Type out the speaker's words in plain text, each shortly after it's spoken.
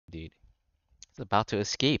dude. He's about to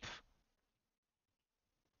escape.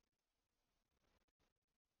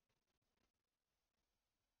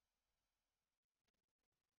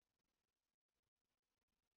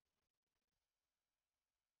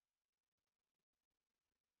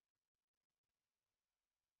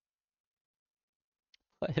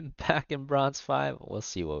 Put him back in bronze 5. We'll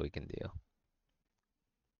see what we can do.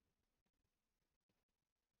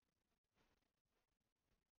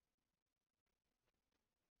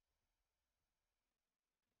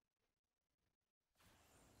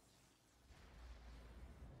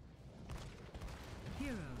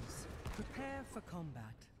 Heroes, prepare for combat.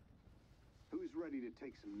 Who's ready to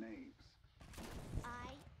take some names?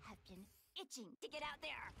 I have been itching to get out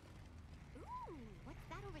there. Ooh, what's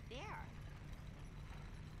that over there?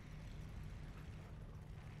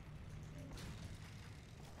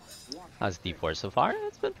 How's D4 so far?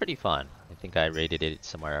 It's been pretty fun. I think I rated it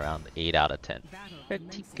somewhere around 8 out of 10. Battle Pretty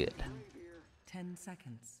commencing good. in 10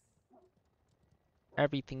 seconds.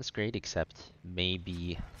 Everything's great except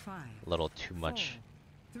maybe 5, a little too much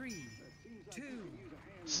 4, 3, 2,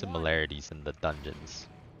 similarities in the dungeons.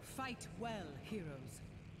 fight well, heroes.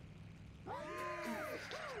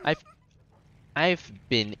 I've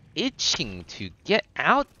been itching to get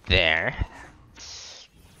out there.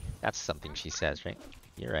 That's something she says, right?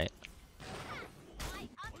 You're right.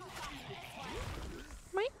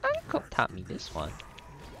 My uncle taught me this one.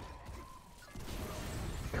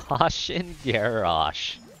 Caution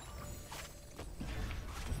Garrosh.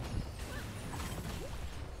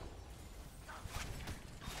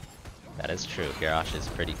 That is true. Garrosh is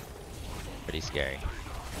pretty scary.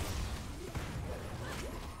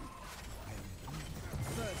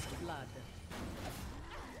 First blood.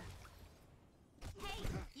 Hey,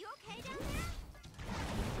 you okay down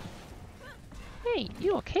there? Hey,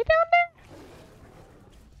 you okay down there?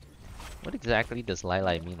 What exactly does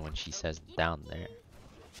Lili mean when she says down there?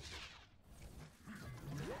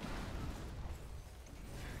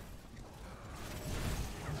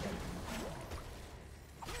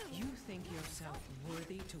 You think yourself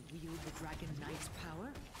worthy to wield the Dragon Knight's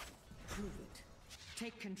power? Prove it.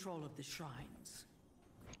 Take control of the shrines.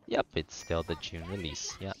 Yep, it's still the June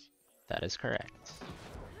release. Yep, that is correct.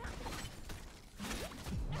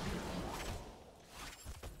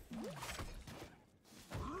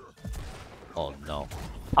 Oh no.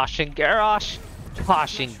 Caution Garrosh!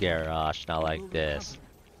 Caution Garrosh, not like this.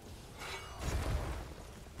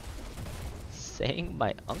 Saying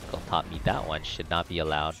my uncle taught me that one should not be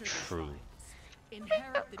allowed. True.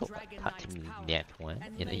 Inherit the Uncle Dragon taught Knight's me power that one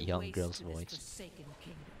and in a lay young waste girl's to this voice. forsaken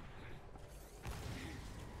kingdom.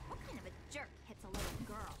 What kind of a jerk hits a little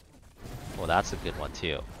girl? Well, that's a good one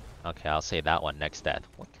too. Okay, I'll say that one next death.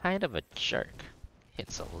 What kind of a jerk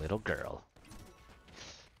hits a little girl?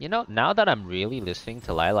 You know, now that I'm really listening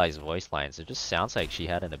to Lili's voice lines, it just sounds like she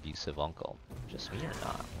had an abusive uncle. Just me or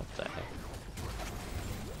not? What the heck?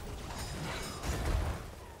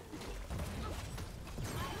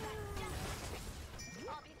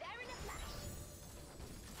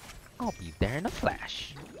 I'll be there in a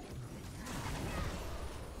flash. I'll be there in a flash.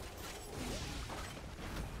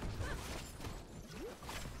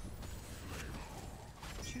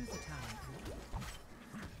 Choose a talent.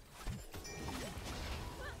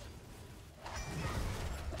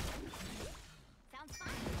 Sounds fun.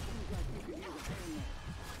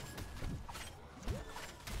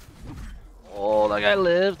 Oh, that guy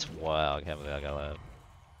lived. Wow, I can't believe that guy lived.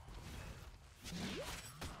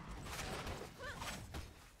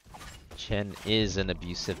 Chen is an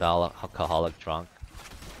abusive alcoholic drunk.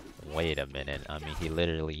 Wait a minute. I mean, he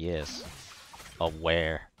literally is.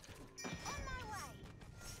 Aware.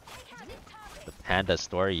 The panda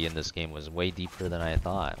story in this game was way deeper than I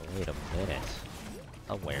thought. Wait a minute.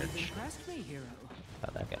 Aware. You've impressed me, hero.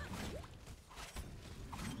 How'd that go?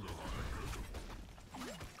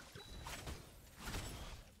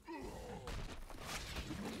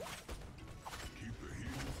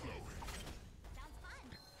 Sounds fun.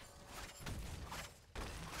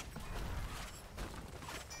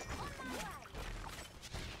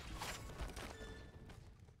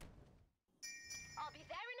 I'll be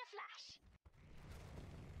there in a flash.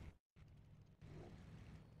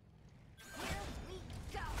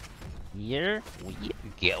 Here we go. Here we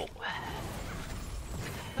go.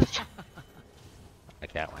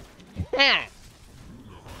 Like that one.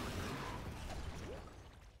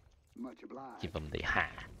 Much obliged. Give him the ha.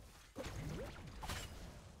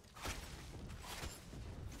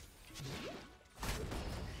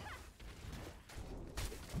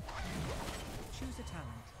 Choose a talent.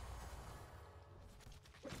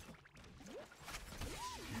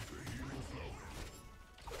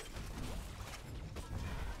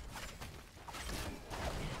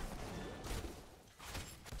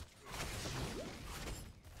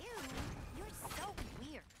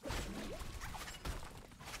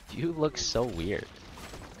 You look so weird.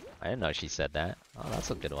 I didn't know she said that. Oh,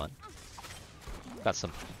 that's a good one. Got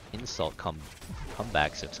some insult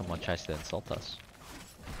comebacks if someone tries to insult us.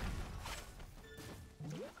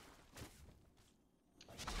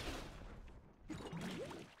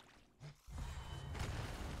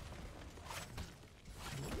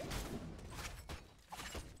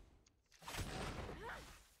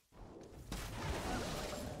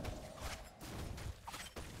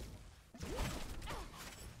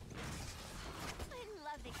 I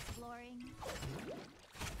love exploring.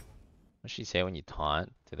 What does she say when you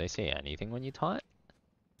taunt? Do they say anything when you taunt?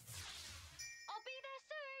 I'll be there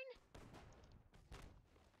soon.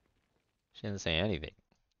 She didn't say anything.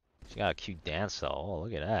 She got a cute dance though. Oh,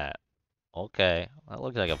 look at that. Okay, that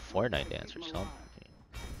looks like a Fortnite dance or something.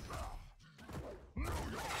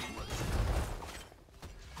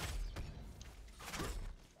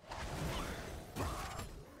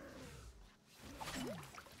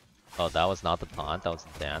 Oh, that was not the taunt, that was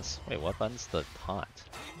the dance. Wait, what button's the taunt?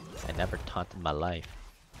 I never taunted in my life.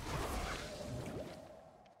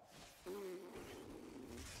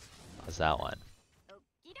 What's that one?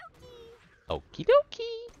 Okie dokie. Okie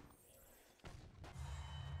dokie!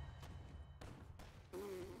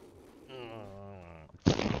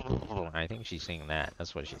 I think she's singing that.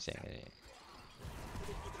 That's what she's singing.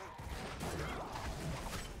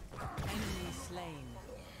 Enemy slain.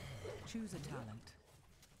 Choose a talent.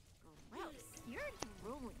 Gross. You're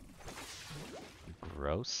drooling.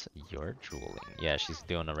 Gross, you're drooling. Yeah, she's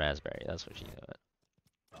doing a raspberry. That's what she's doing.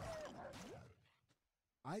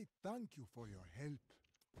 I thank you for your help.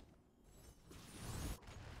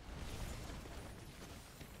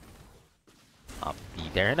 I'll be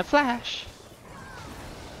there in a flash.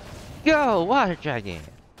 Go, water dragon.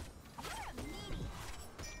 I'll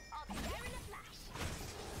be there in a flash.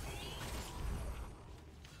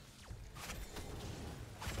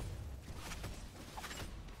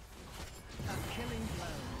 A killing blow.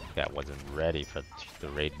 That wasn't ready for the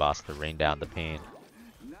raid boss to rain down the pain.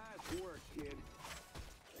 Nice work, kid.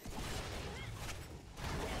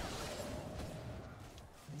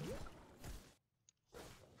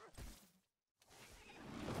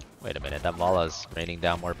 Wait a minute, that Vala's raining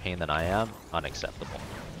down more pain than I am? Unacceptable.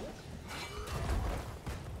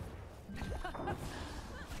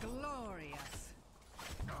 Glorious.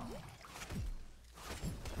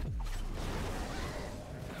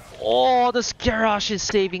 Oh, this Garrosh is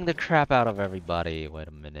saving the crap out of everybody. Wait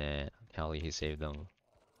a minute. Kelly, he saved them.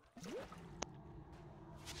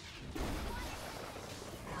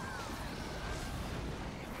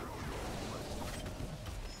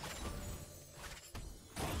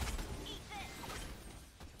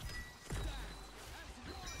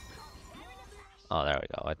 Oh, there we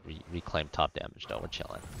go. I reclaimed top damage though. We're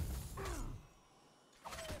chilling.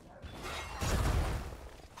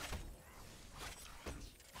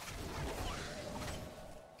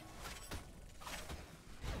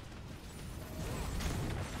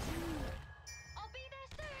 I'll be there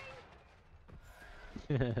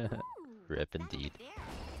soon. Rip That's indeed. there.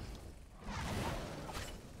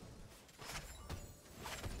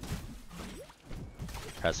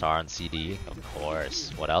 Press R on CD, of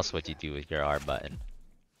course. What else would you do with your R button?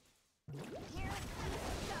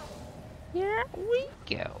 Here we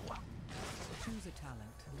go. Choose a talent.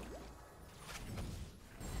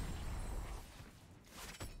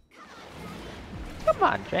 Come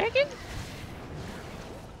on, dragon.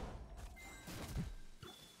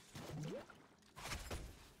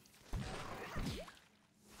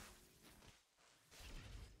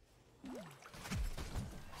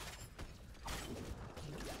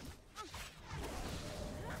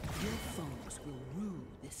 Your foes will rue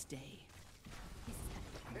this day.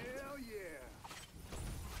 Hell yeah.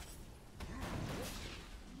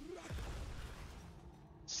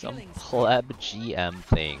 Some pleb GM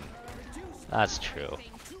thing. That's true.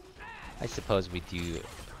 I suppose we do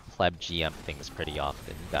pleb GM things pretty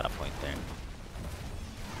often. You got a point there.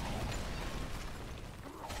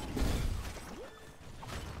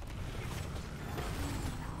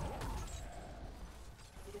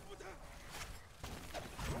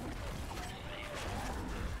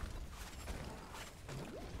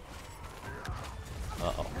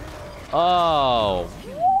 Uh-oh. Oh!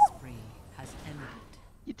 Killing spree has ended.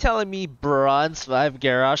 You telling me Bronze 5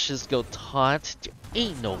 Garroshes go taunt? There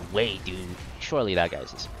ain't no way, dude. Surely that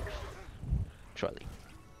guy's a smurf. Surely.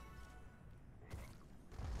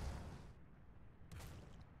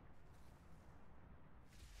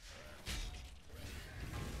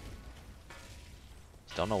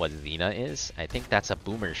 Don't know what Xena is? I think that's a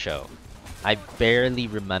boomer show. I barely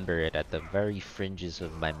remember it at the very fringes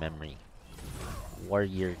of my memory.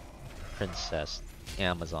 Warrior Princess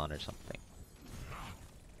Amazon or something.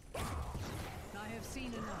 I have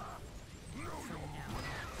seen enough. For now.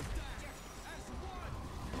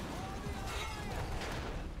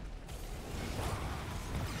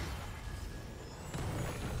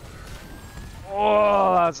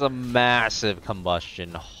 Oh, that's a massive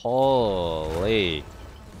combustion. Holy.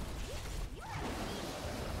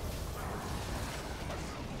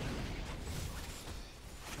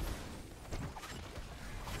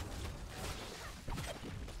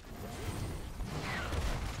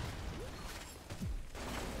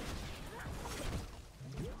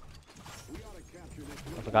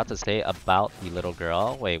 I forgot to say about the little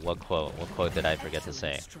girl. Wait, what quote? What quote did I forget to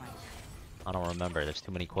say? I don't remember. There's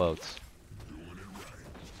too many quotes.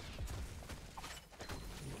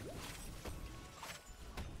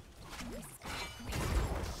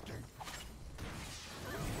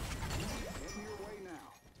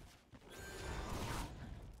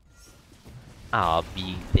 I'll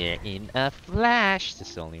be there in a flash. This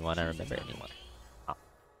is the only one I remember anymore. Oh.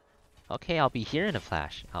 Okay, I'll be here in a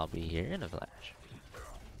flash. I'll be here in a flash.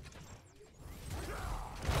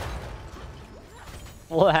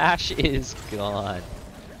 Flash is gone.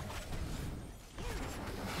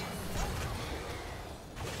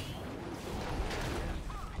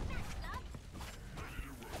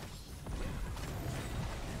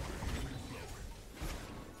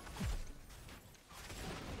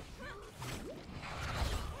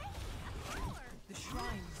 The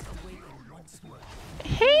shrines awaken once more.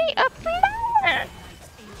 Hey, a flare!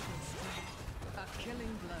 A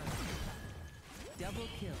killing blow. Double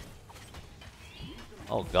kill.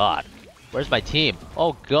 Oh god. Where's my team?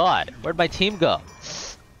 Oh god. Where'd my team go?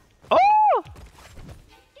 Oh!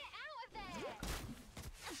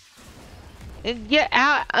 Get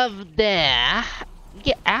out of there.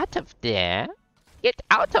 Get out of there. Get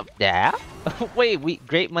out of there. Wait, we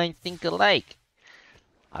great minds think alike.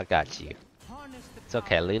 I got you. It's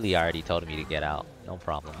okay. Lili already told me to get out. No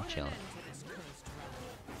problem. I'm chilling.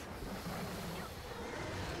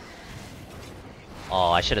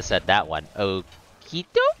 Oh, I should have said that one. Okie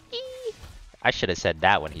dokie. I should have said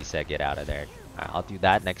that when he said get out of there. Alright, I'll do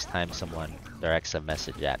that next time someone directs a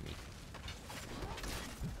message at me.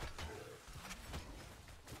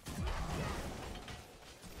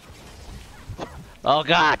 Oh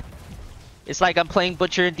god! It's like I'm playing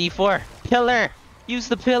Butcher in D4. Pillar! Use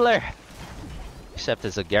the pillar! Except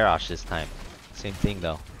it's a Garrosh this time. Same thing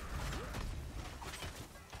though.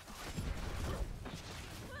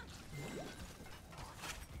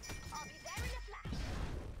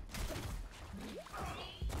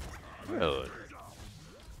 Rude.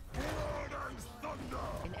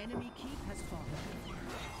 An enemy keep has fallen.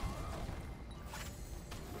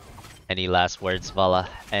 Any last words, Vala?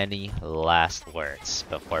 Any last words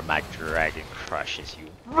before my dragon crushes you?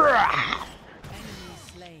 Enemy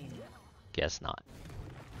slain. Guess not.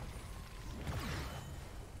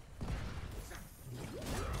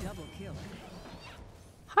 Double kill.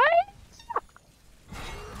 Hi!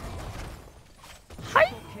 Hi!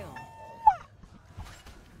 Triple kill.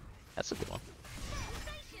 That's a good one.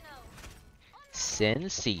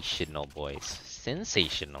 Sensational, boys.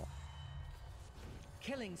 Sensational.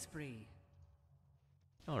 Killing spree.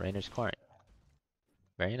 Oh, Rainer's Court.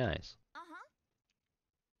 Very nice.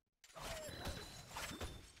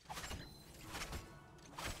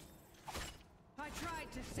 I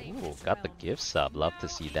tried to save Ooh, this got the realm. gift sub. Love to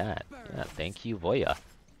see that. Yeah, thank you, Voya.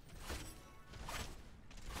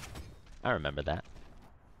 I remember that.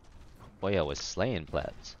 Voya was slaying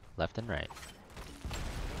plebs, left and right.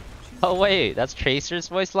 Oh wait, that's Tracer's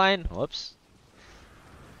voice line? Whoops.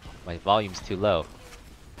 My volume's too low.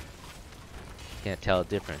 Can't tell a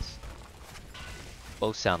difference.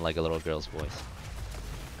 Both sound like a little girl's voice.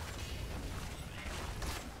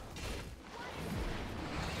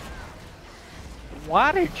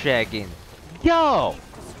 Water dragon! Yo!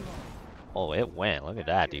 Oh, it went. Look at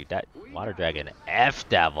that, dude. That water dragon F'd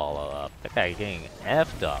that Vala up. That guy getting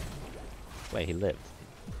F'd up. Wait, he lived.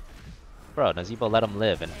 Bro, Nazeebo let him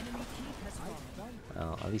live and...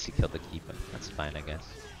 Oh, at least he killed the keeper. That's fine, I guess.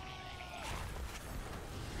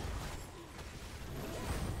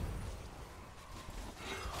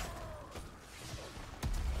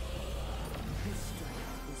 This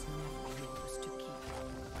strength is never yours to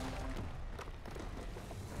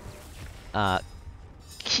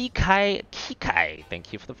keep. Kikai,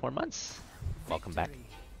 thank you for the 4 months. Welcome back.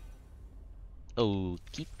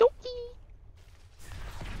 Okie dokie.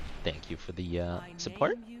 Thank you for the I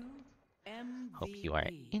support. name you Hope you are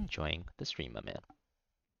MVP. enjoying the stream, my man.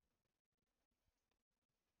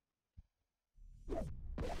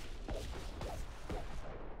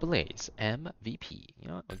 Blaze MVP. You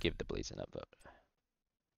know what? I'll give the Blaze a vote.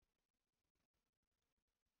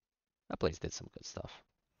 That Blaze did some good stuff.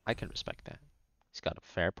 I can respect that. He's got a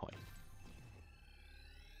fair point.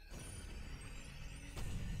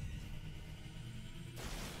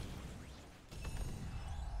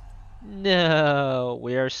 No,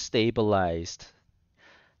 we are stabilized.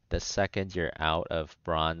 The second you're out of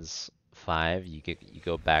bronze 5, you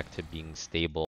go back to being stable.